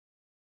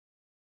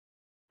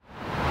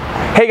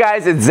Hey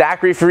guys, it's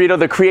Zachary Ferrito,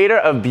 the creator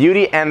of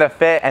Beauty and the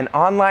Fit, an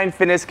online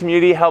fitness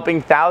community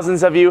helping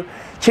thousands of you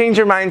change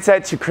your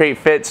mindset to create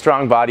fit,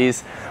 strong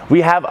bodies.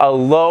 We have a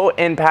low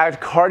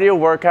impact cardio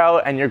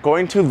workout and you're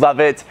going to love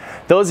it.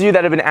 Those of you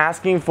that have been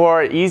asking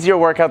for an easier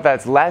workout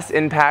that's less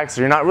impact,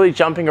 so you're not really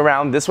jumping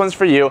around, this one's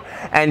for you.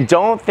 And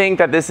don't think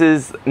that this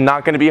is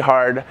not gonna be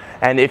hard.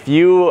 And if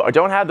you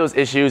don't have those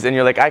issues and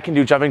you're like, I can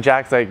do jumping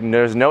jacks, like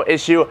there's no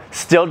issue,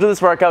 still do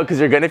this workout because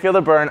you're gonna feel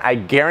the burn. I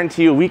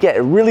guarantee you, we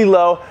get really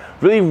low,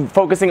 really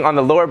focusing on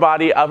the lower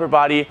body, upper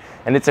body,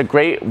 and it's a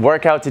great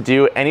workout to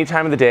do any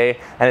time of the day.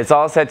 And it's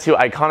all set to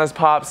Icona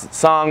Pop's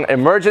song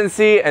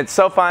Emergency. It's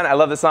so fun. I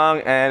love the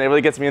song and it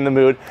really gets me in the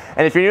mood.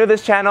 And if you're new to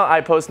this channel,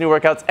 I post new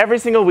workouts every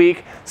single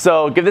week.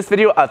 So give this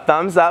video a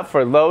thumbs up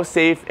for low,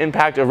 safe,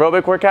 impact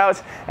aerobic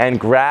workouts and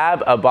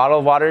grab a bottle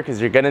of water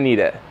because you're gonna need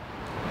it.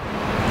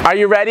 Are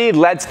you ready?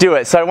 Let's do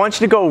it. So I want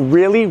you to go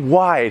really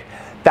wide.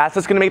 That's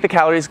what's gonna make the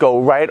calories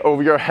go right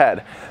over your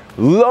head.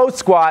 Low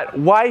squat,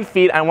 wide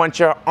feet. I want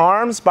your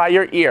arms by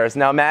your ears.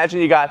 Now imagine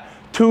you got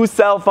 2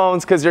 cell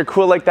phones because you're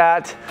cool like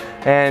that,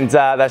 and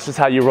that's just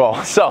how you roll.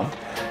 So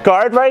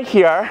guard right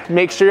here.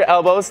 Make sure your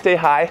elbows stay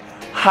high.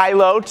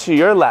 High-low to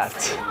your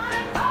left.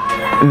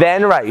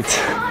 Then right.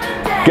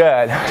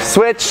 Good.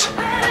 Switch.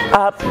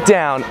 Up,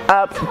 down,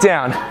 up,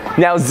 down.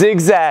 Now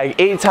zigzag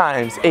 8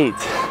 times. 8.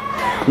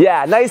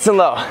 Yeah, nice and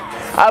low.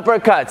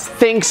 Uppercuts.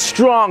 Think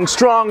strong,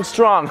 strong,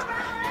 strong.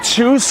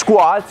 2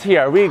 squats.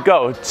 Here we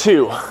go.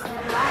 2.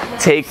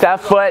 Take that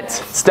foot,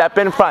 step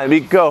in front. We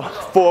go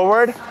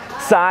forward,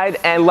 side,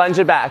 and lunge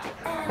it back.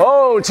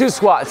 Oh, 2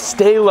 squats.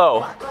 Stay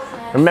low.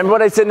 Remember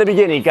what I said in the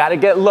beginning. You gotta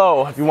get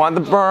low. If you want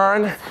the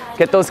burn,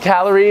 get those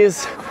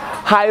calories.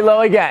 High,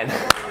 low again.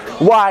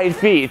 Wide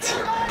feet.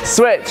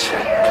 Switch.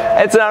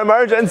 It's an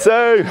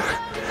emergency.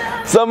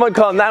 Someone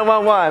call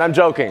 911. I'm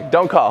joking.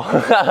 Don't call.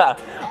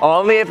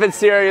 Only if it's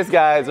serious,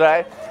 guys,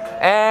 right?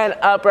 And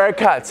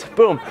uppercuts.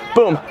 Boom,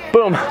 boom,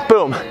 boom,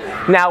 boom.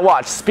 Now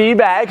watch, speed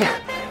bag,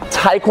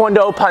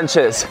 taekwondo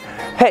punches.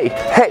 Hey,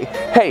 hey,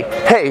 hey,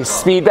 hey,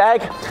 speed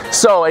bag.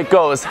 So it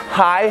goes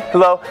high,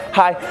 low,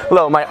 high,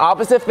 low. My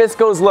opposite fist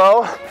goes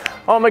low.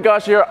 Oh my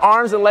gosh, your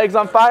arms and legs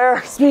on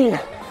fire. Speed,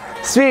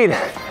 speed.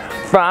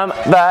 From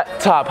the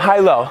top, high,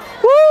 low.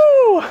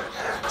 Woo!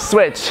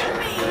 Switch.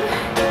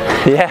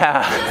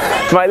 Yeah,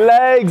 my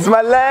legs,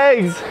 my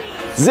legs.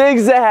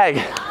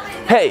 Zigzag.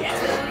 Hey.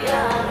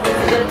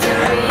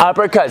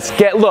 Uppercuts,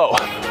 get low.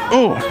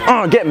 Ooh,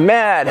 get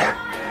mad.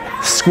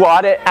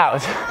 Squat it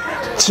out.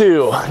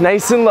 2,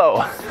 nice and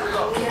low.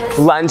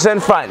 Lunge in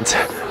front.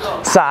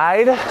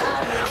 Side,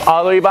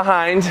 all the way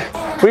behind.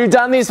 We've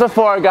done these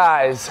before,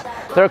 guys.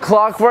 They're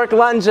clockwork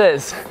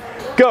lunges.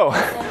 Go.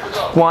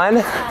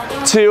 1,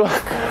 2,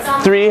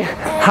 3,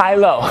 high,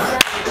 low.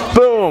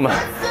 Boom.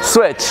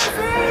 Switch.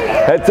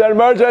 It's an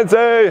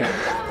emergency.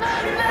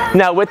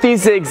 Now with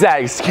these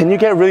zigzags, can you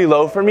get really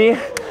low for me?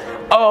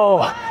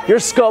 Oh, you're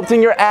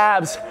sculpting your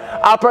abs.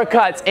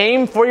 Uppercuts,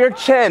 aim for your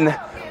chin.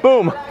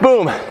 Boom,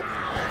 boom.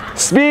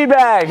 Speed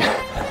bag,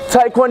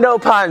 taekwondo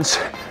punch.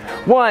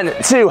 1,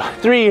 2,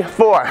 3,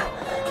 4.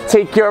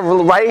 Take your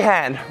right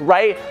hand,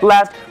 right,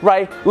 left,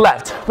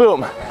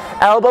 boom.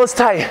 Elbows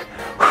tight.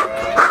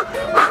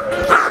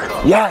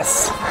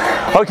 Yes.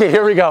 Okay,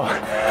 here we go.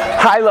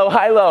 High, low,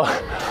 high, low.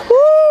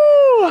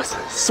 Woo!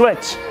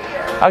 Switch.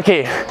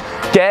 Okay,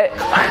 get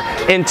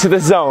into the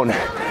zone.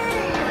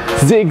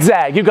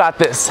 Zigzag, you got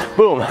this.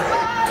 Boom.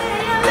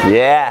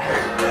 Yeah.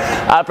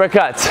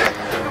 Uppercuts.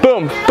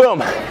 Boom,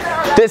 boom.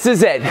 This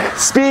is it.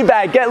 Speed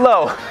bag, get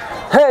low.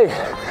 Hey,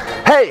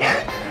 hey.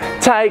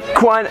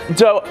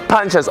 Taekwondo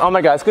punches. Oh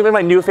my God, it's gonna be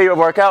my new favorite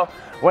workout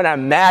when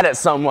I'm mad at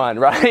someone,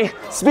 right?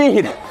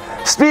 Speed,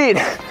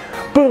 speed.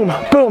 Boom,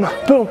 boom,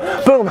 boom,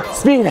 boom.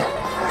 Speed,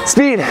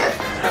 speed.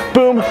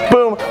 Boom,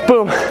 boom,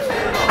 boom.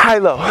 High,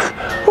 low.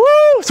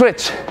 Woo!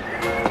 Switch.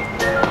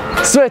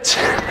 Switch.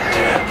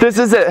 This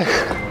is it.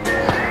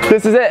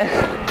 This is it.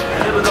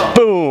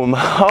 Boom.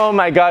 Oh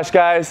my gosh,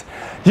 guys.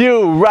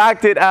 You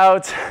rocked it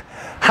out.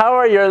 How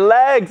are your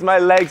legs? My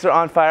legs are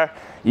on fire.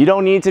 You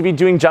don't need to be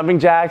doing jumping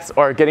jacks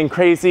or getting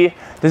crazy.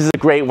 This is a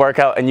great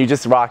workout and you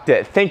just rocked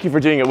it. Thank you for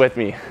doing it with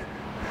me.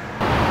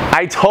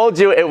 I told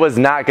you it was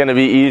not gonna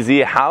be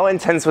easy. How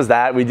intense was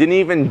that? We didn't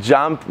even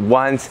jump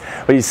once,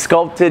 but you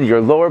sculpted your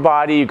lower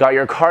body, you got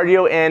your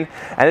cardio in,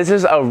 and this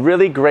is a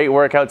really great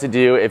workout to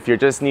do if you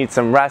just need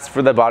some rest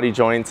for the body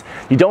joints.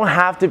 You don't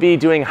have to be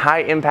doing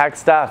high impact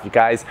stuff, you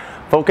guys.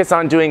 Focus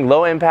on doing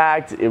low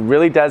impact. It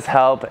really does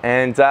help,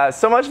 and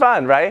so much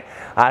fun, right?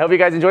 I hope you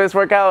guys enjoy this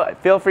workout.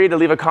 Feel free to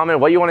leave a comment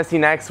what you want to see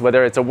next,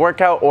 whether it's a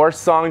workout or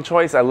song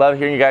choice. I love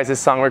hearing you guys'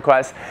 song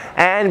requests.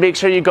 And make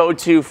sure you go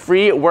to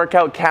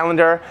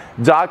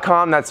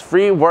freeworkoutcalendar.com. That's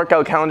free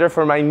workout calendar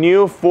for my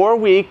new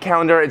 4-week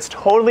calendar. It's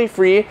totally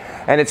free,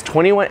 and it's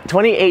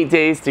 28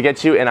 days to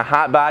get you in a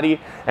hot body.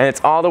 And it's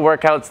all the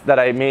workouts that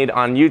I made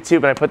on YouTube,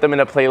 and I put them in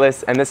a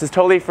playlist. And this is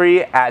totally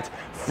free at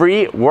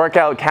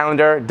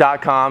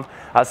freeworkoutcalendar.com.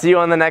 I'll see you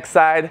on the next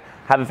side.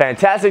 Have a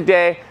fantastic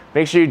day.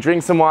 Make sure you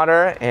drink some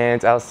water,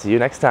 and I'll see you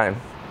next time.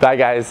 Bye,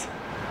 guys.